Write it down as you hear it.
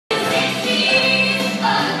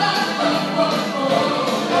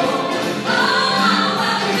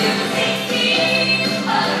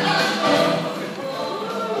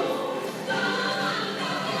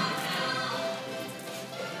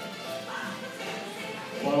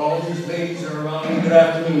While all these ladies are around, good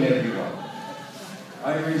afternoon, everyone.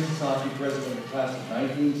 I'm Ray Sasaki, president of the class of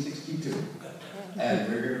 1962, and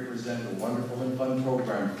we're here to present a wonderful and fun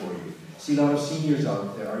program for you. See a lot of seniors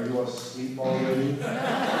out there. Are you asleep already?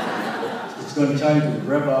 It's going to time to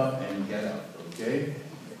rev up and get up, okay?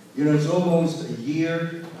 You know, it's almost a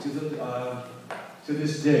year to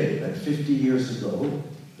this day that 50 years ago,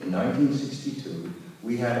 in 1962,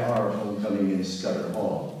 we had our homecoming in Scudder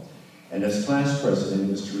Hall. And as class president,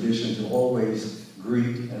 it was tradition to always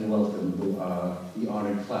greet and welcome the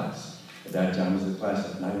honored class. At that time, it was the class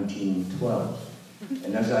of 1912.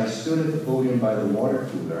 And as I stood at the podium by the water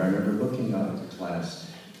cooler, I remember looking out at the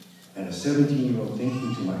class and a 17-year-old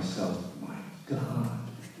thinking to myself, my God,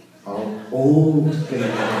 how old they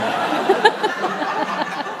are.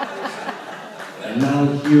 And now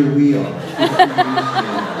here we are, 50 years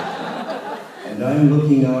later, and I'm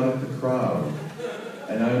looking out at the crowd,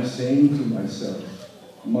 and I'm saying to myself,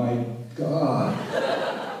 my God,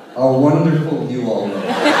 how wonderful you all are.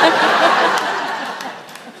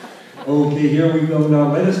 Okay, here we go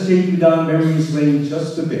now. Let us take you down memory lane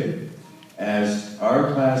just a bit as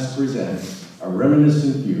our class presents a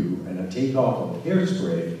reminiscent view and a takeoff of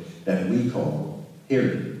hairspray that we call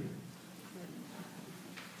Hairdo.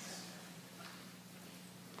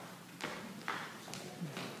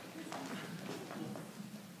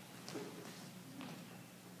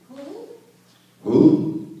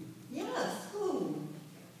 Who? Yes, who?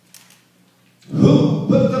 Who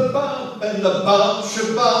put the bump in the bump,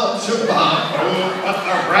 shabump, shabump? Who put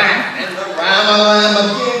the ram in the ram-a-lam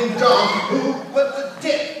ding dong? Who put the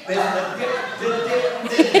dip in the dip?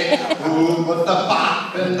 Who put the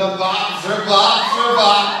bop in the bop, shabop,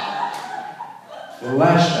 shabop?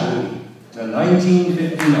 Flashback to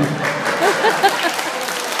 1959.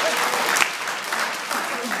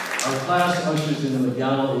 Our class ushers in the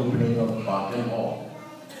gala opening of Bakken Hall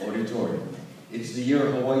Auditorium. It's the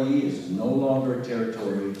year Hawaii is no longer a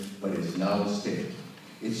territory, but is now a state.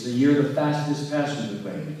 It's the year the fastest passenger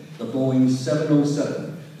plane, the Boeing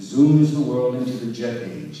 707, zooms the world into the jet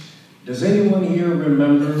age. Does anyone here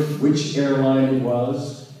remember which airline it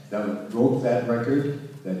was that broke that record,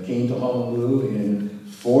 that came to Honolulu in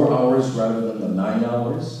 4 hours rather than the 9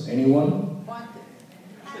 hours? Anyone?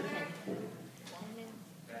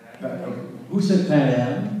 Who said Pan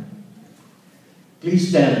Am? Please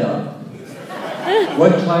stand up.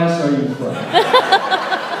 What class are you from?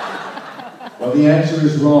 Well, the answer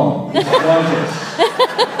is wrong. It's Qantas.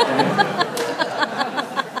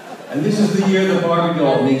 And this is the year the Barbie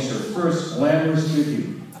doll makes her first glamorous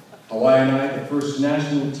debut. Hawaii and I, the first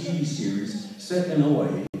national TV series set in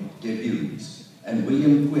Hawaii, debuts. And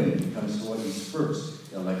William Quinn becomes Hawaii's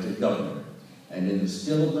first elected governor. And in the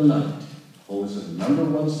still of the night, holds the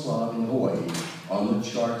 #1 slot in Hawaii on the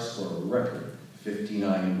charts for a record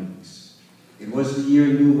 59 weeks. It was the year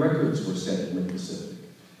new records were set in the Pacific.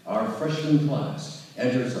 Our freshman class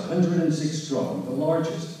enters 106 strong, the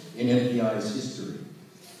largest in MPI's history.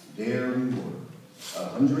 There we were,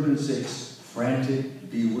 106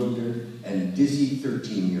 frantic, bewildered, and dizzy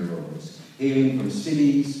 13-year-olds, hailing from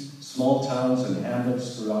cities, small towns, and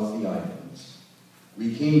hamlets throughout the islands.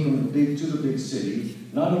 We came from the big to the big city,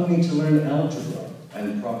 not only to learn algebra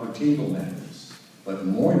and proper table manners, but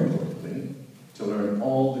more importantly, to learn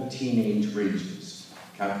all the teenage rages.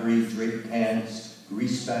 Capri draped pants,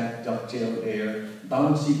 greaseback ducktail hair,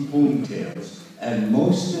 bouncy ponytails, and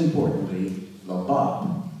most importantly, the bop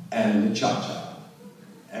and the cha-cha.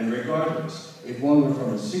 And regardless, if one were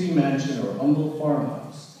from a city mansion or humble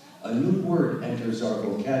farmhouse, a new word enters our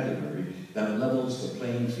vocabulary that levels the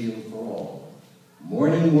playing field for all.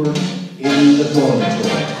 Morning work in the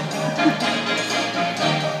dormitory.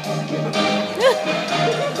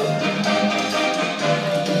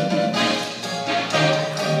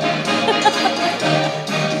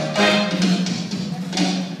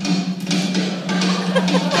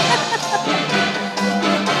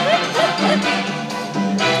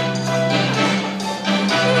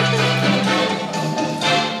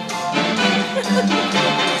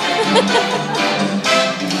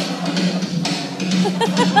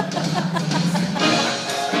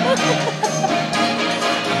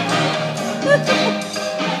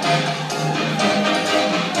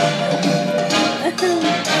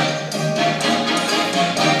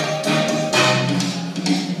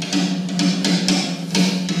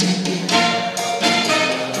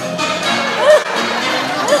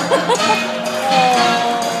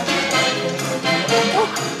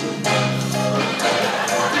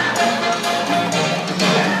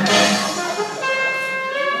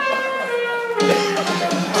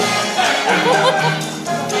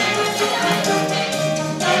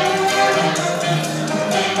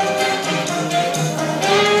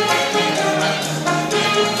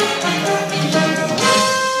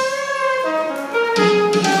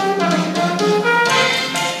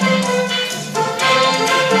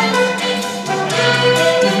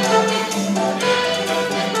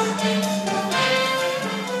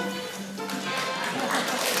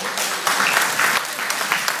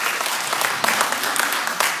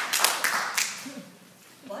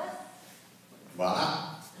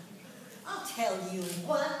 tell you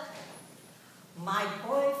what, my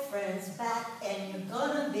boyfriend's back and you're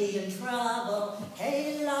gonna be in trouble.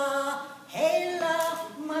 Hey la,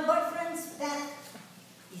 my boyfriend's back.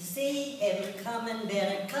 You see him coming,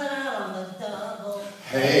 better cut out on the double.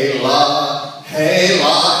 Hey la, hey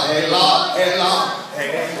la, hey la, hey la,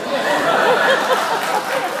 hey la.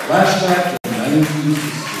 Flashback to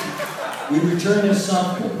 1960. We return as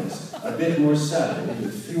sophomores, a bit more saddled,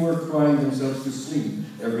 with fewer crying themselves to sleep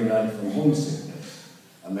every night from homesickness.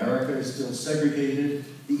 America is still segregated.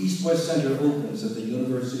 The East-West Center opens at the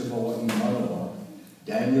University of Hawaii, Manoa.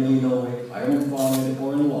 Daniel Inouye, Hiram Fong, and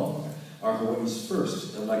Orrin Long are Hawaii's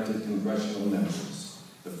first elected congressional members.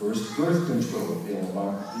 The first birth control pill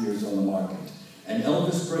appears on the market, and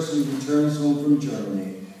Elvis Presley returns home from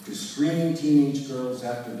Germany to screaming teenage girls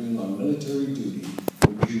after being on military duty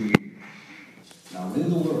for 2 years. Now, in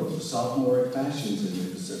the world of sophomoric fashions in the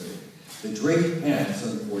Pacific, the draped pants,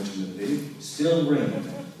 unfortunately, still reign,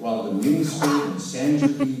 while the miniskirt and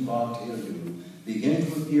Sandra bobbed hairdo begin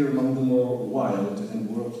to appear among the more wild and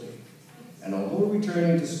worldly. And although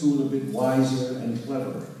returning to school a bit wiser and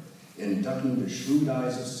cleverer, in ducking the shrewd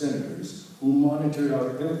eyes of senators who monitored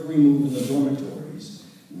our every move in the dormitories,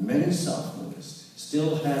 many sophomores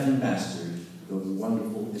still hadn't mastered those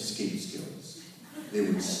wonderful escape skills. They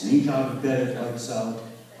would sneak out of bed at lights out,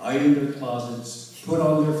 hide in their closets, put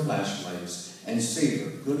on their flashlights, and savor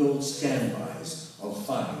good old standbys of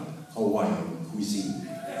fine Hawaiian cuisine.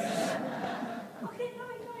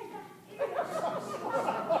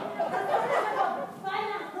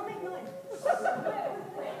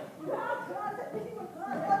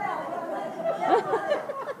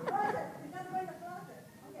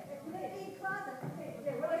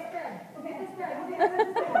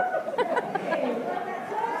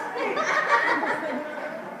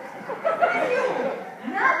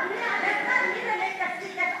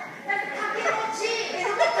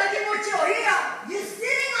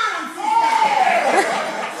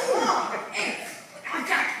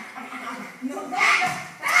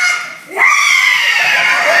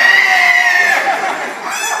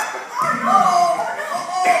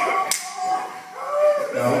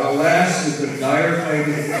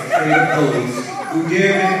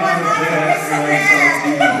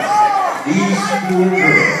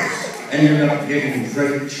 Ended up getting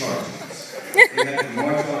dreaded charges. They had to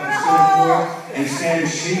march off the Senate floor and stand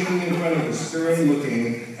shaking in front of the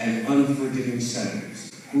stern-looking and unforgiving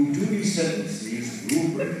senators, who duly sentenced these rule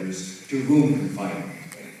breakers to room confinement.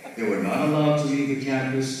 They were not allowed to leave the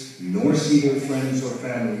campus, nor see their friends or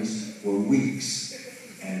families for weeks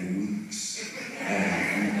and weeks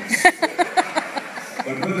and weeks.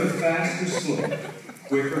 But whether fast or slow,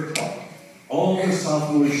 quick or taut, all the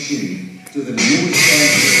sophomores shimmied to the newest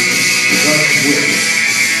standard. Just wait.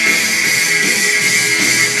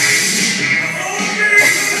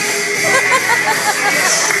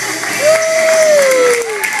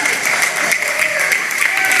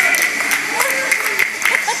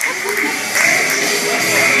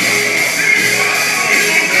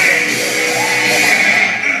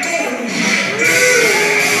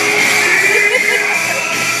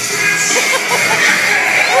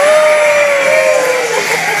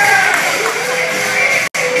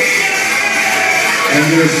 And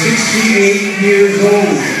you're 68 years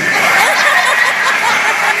old.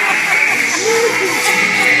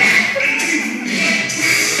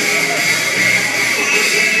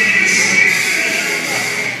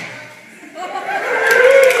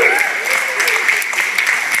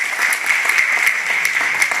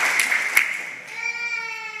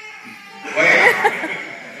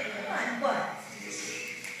 What?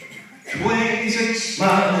 26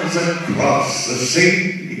 miles across the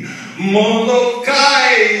sea,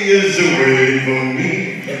 Molokai is away from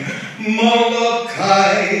me.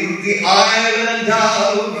 Molokai, the island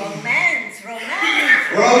of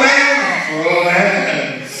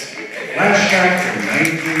Romance. Flashback to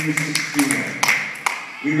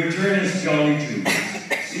 1961. We return as Jolly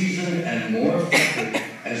Juniors, seasoned and more effective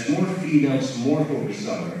as more females morph over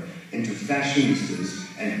summer into fashionistas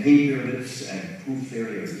and paint their lips and poof their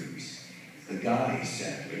hairdos. The guys,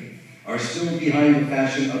 sadly, are still behind the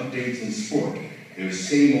fashion updates in sport, their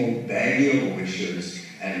same old baggy overalls shirts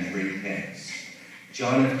and draped pants.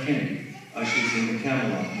 John F. Kennedy ushers in the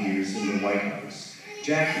Camelot years in the White House.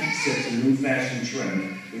 Jackie sets a new fashion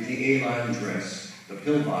trend with the A-line dress, the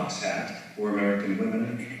pillbox hat for American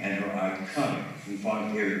women, and her iconic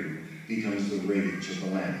bouffant hairdo becomes the rage of the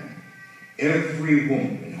land. Every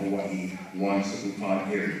woman in Hawaii wants a bouffant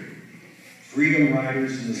hairdo. Freedom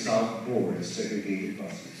riders in the South board segregated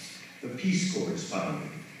buses. The Peace Corps is founded,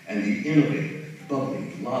 and the innovative,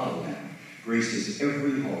 bubbly lava lamp graces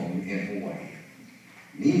every home in Hawaii.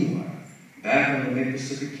 Union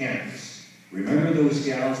Pacific campus. Remember those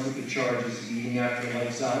gals with the charges eating after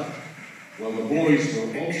lights out? Well, the boys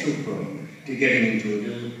were also prone to getting into a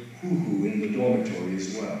little hoo-hoo in the dormitory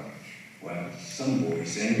as well. Well, some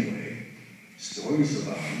boys anyway. Stories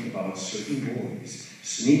abound about certain boys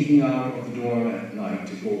sneaking out of the dorm at night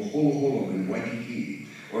to go holo-holo in Waikiki,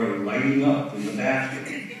 or lighting up in the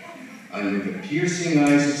bathroom. Under the piercing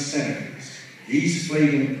eyes of senators, these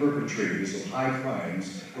flagrant perpetrators of high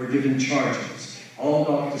crimes were given charges, hauled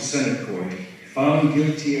off to Senate court, found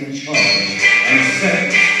guilty and charged, and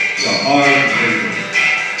sentenced to hard labor.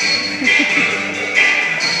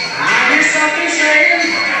 I hear something saying.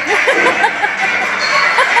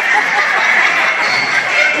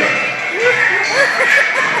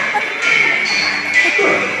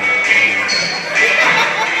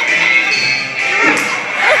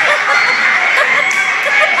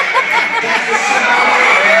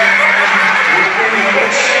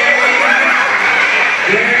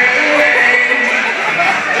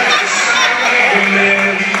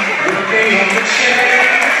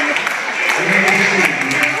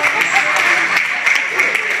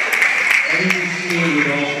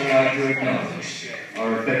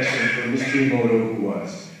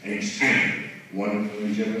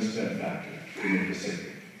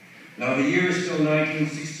 Now the year is still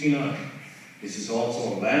 1969. This is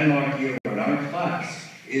also a landmark year when our class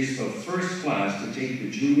is the first class to take the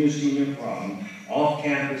junior-senior prom off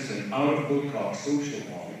campus and out of Wilcox Social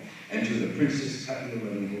Hall and to the Princess Cutty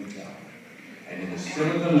 11 Hotel. And in the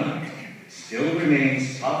still of the night, still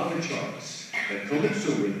remains top of the charts. The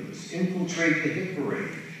calypso rhythms infiltrate the hit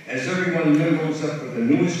parade as everyone limos up for the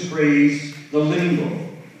newest craze, the lingo.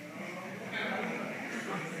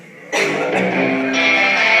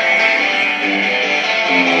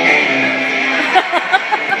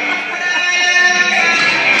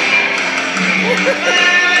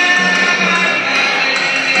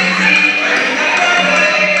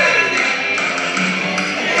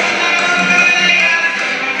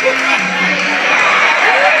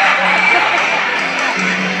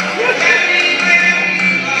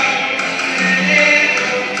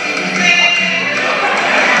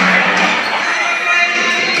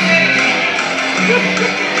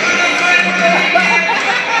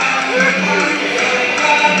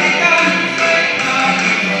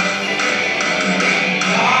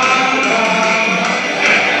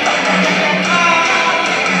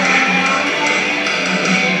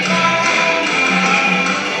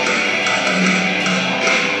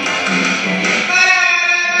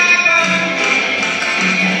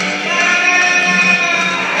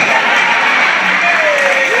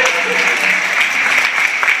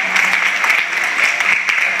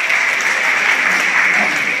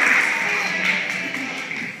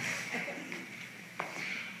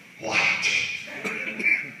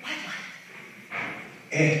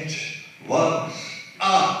 It was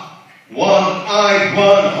a one-eyed,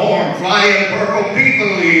 one-horn, flying purple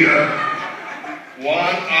people eater.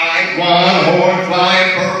 One-eyed, one-horn,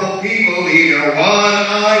 flying purple people eater.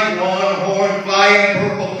 One-eyed, one-horn, flying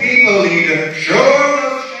purple people eater. Sure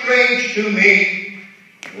looks strange to me.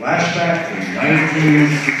 Flashback to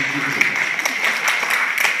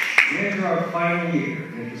 1962. We enter our final year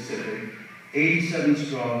in the Pacific, 87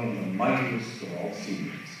 strong in the mightiest of all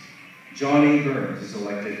seniors. John A. Burns is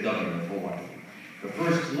elected governor of Hawaii. The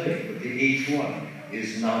first leg of the H1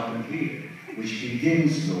 is now completed, which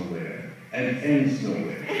begins nowhere and ends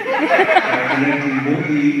nowhere, by connecting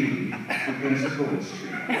Mo'ili'ili to Pensacola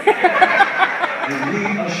Street. And we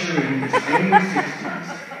usher in the swinging 60s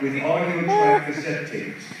with audio-track cassette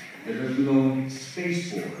tapes that have known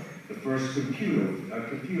Space War, the first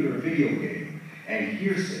computer video game, and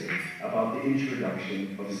hearsay about the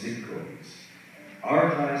introduction of zip codes.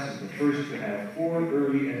 Our class is the first to have 4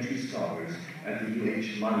 early entry scholars at the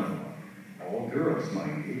UH Manoa. All girls,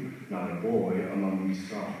 mind you, not a boy among these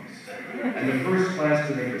scholars. And the first class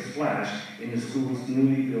to make a splash in the school's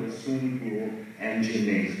newly built swimming pool and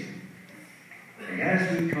gymnasium. And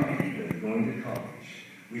as we contemplate going to college,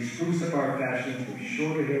 we spruce up our fashions with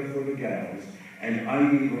shorter hair for the gals and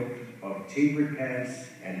ivy look of tapered pants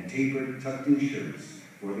and tapered tucked-in shirts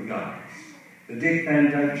for the guys. The Dick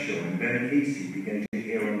Van Dyke Show and Ben Casey began to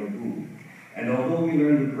air on the booth, and although we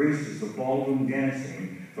learned the graces of ballroom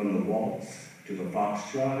dancing from the waltz to the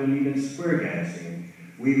foxtrot and even square dancing,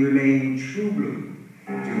 we remain true blue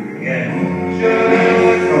to the end.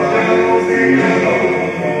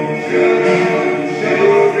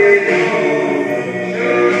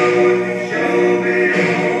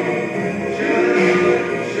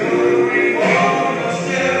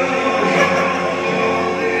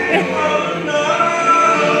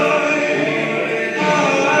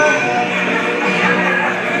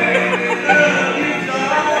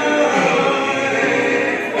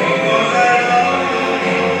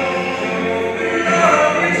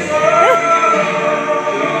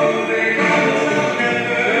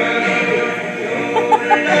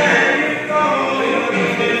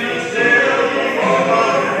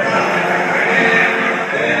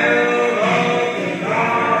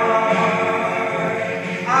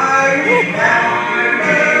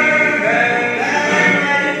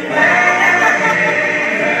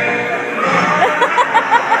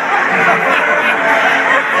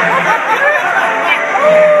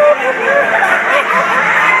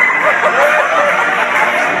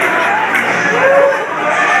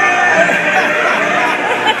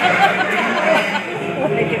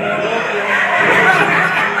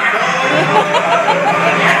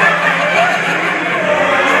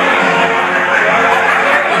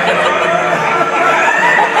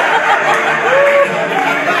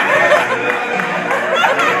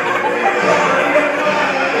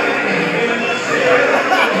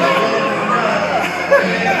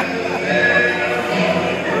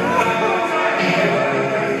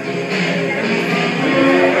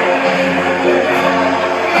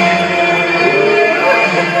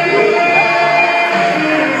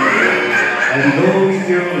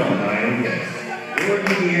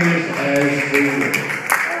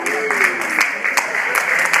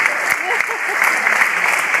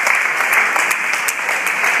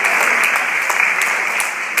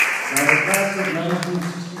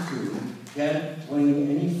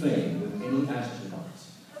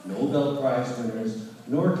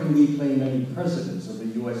 of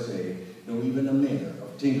the USA nor even the mayor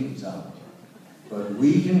of Tingletown. But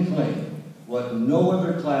we can claim what no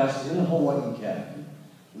other class in Hawaii can.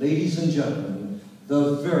 Ladies and gentlemen,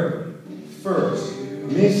 the very first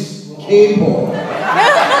Miss K-Ball.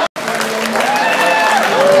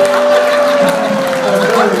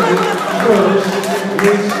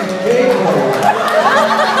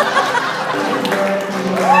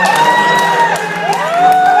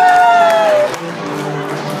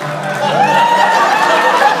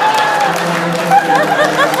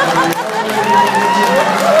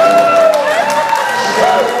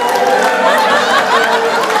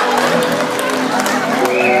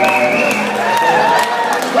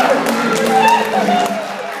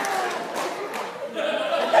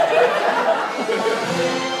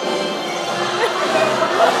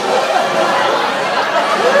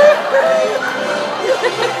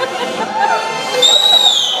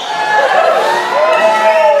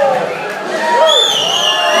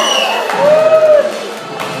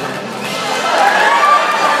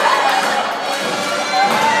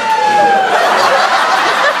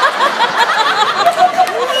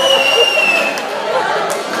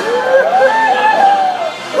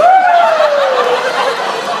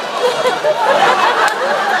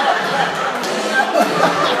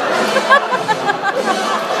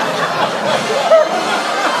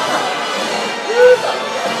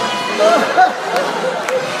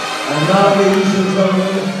 And now, ladies and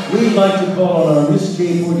gentlemen, we'd like to call on our Miss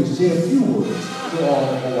K-Boy to say a few words to all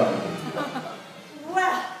of Hawaii.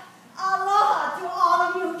 Well, aloha to all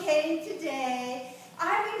of you who came today.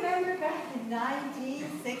 I remember back in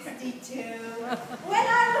 1962, when I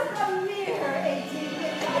was a mere 18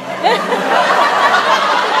 years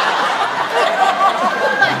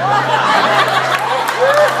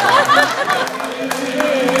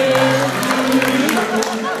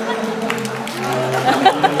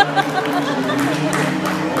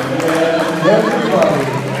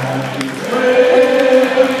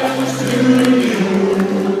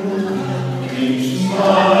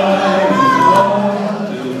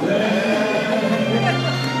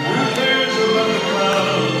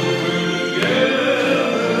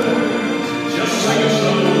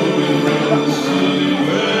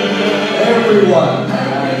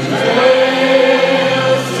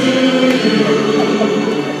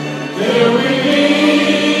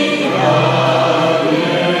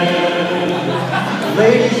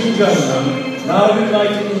Ladies and gentlemen, now we'd like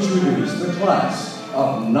to introduce the class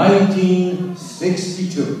of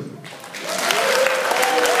 1962.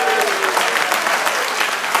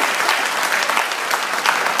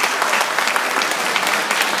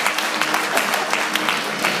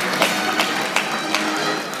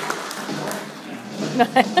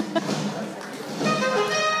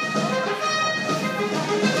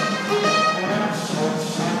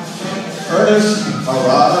 Ernest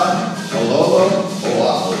Harada Aloha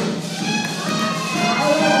Oahu.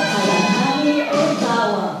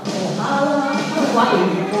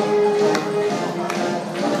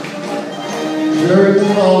 Jared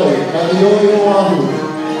Foley, Kalioi Oahu.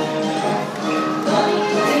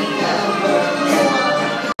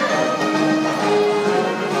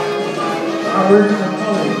 Howard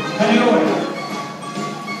Foley, Kalioi.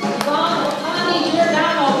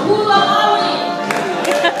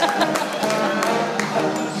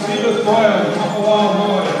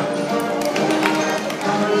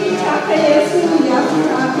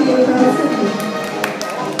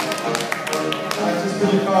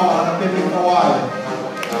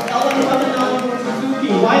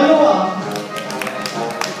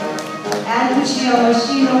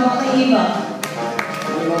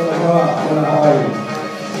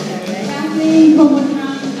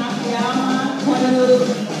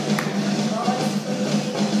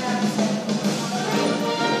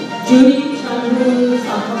 Judy Chandru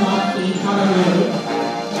Sakamaki Honolulu.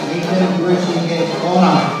 Nathan Richie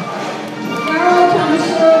Kona. Carol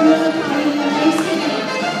Thomasur Military Hawaii City.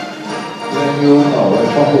 Daniel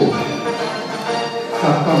Awapahu.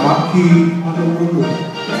 Sakamaki Honolulu.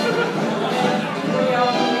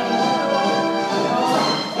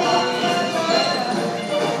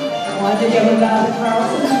 Wanda Yamagata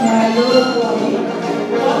Carlson, Mayu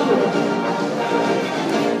Hawaii.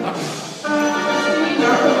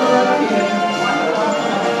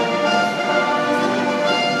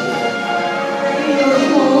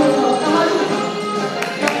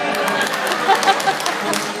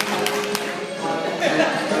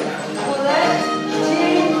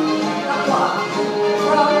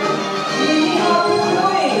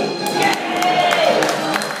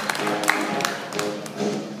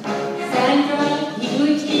 Sandra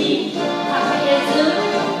Higuchi Takaya.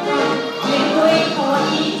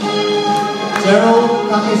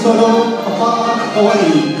 Takesoro, Papa,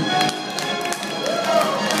 Hawaii.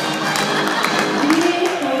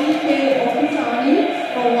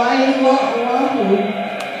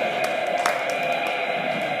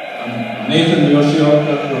 Nathan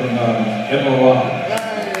Yoshioka from MPI.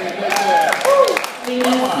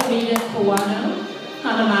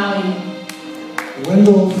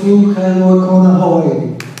 Wendell Fu Kailua Kona,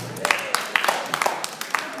 Hawaii.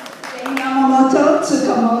 Yamamoto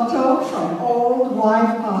Tsukamoto from Old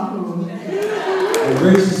Waipahu. And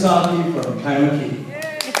Ray Sasaki from Kaimaki.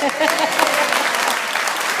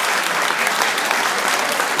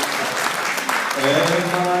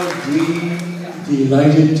 M-I-D,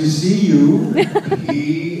 Delighted to see you.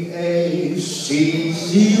 P-A-C,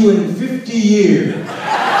 See you in 50 years.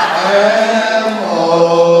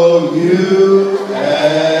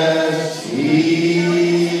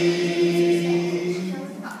 M-O-U-S-E.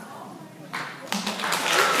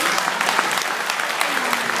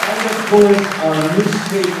 And of course, our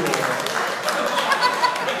newspaper.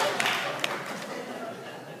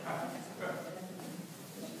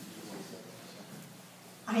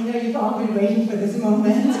 I know you've all been waiting for this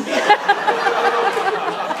moment.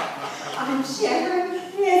 I'm Sharon,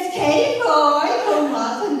 Miss Katie Boy from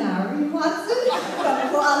Watanabe Watson from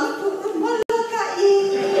Kuala Lumpur,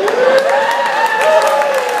 Molokai.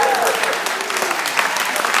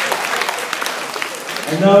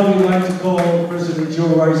 And now we'd like to call President Joe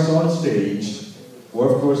Rice on stage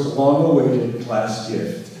for, of course, the long-awaited class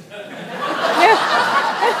gift.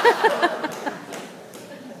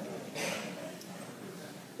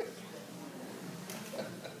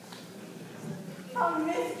 From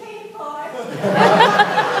Miss Katie Boy.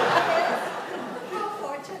 How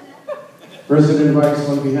fortunate. President Rice,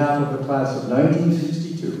 on behalf of the class of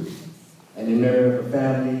 1962, and in memory of the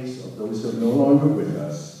families of those who are no longer with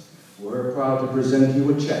us, we're proud to present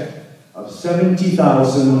you a check of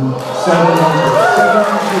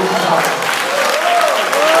 $70,776.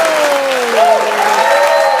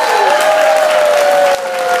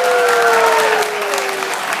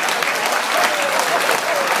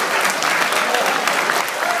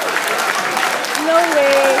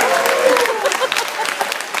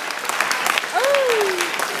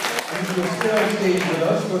 And if you'll stay on stage with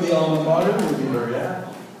us for the alma mater, we'll be very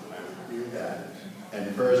happy. Do that.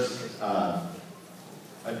 And first,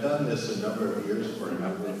 I've done this a number of years for a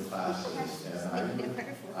number of classes, and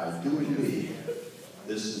I do believe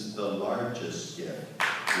this is the largest gift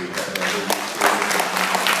we have ever received.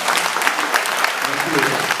 Thank you.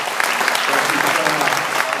 Thank you so much.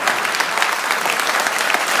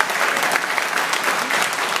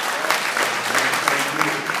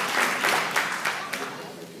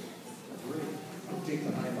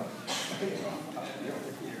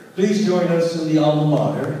 Please join us in the alma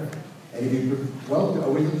mater. And if you, well,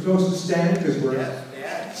 are we supposed to stand because we're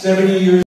 70 years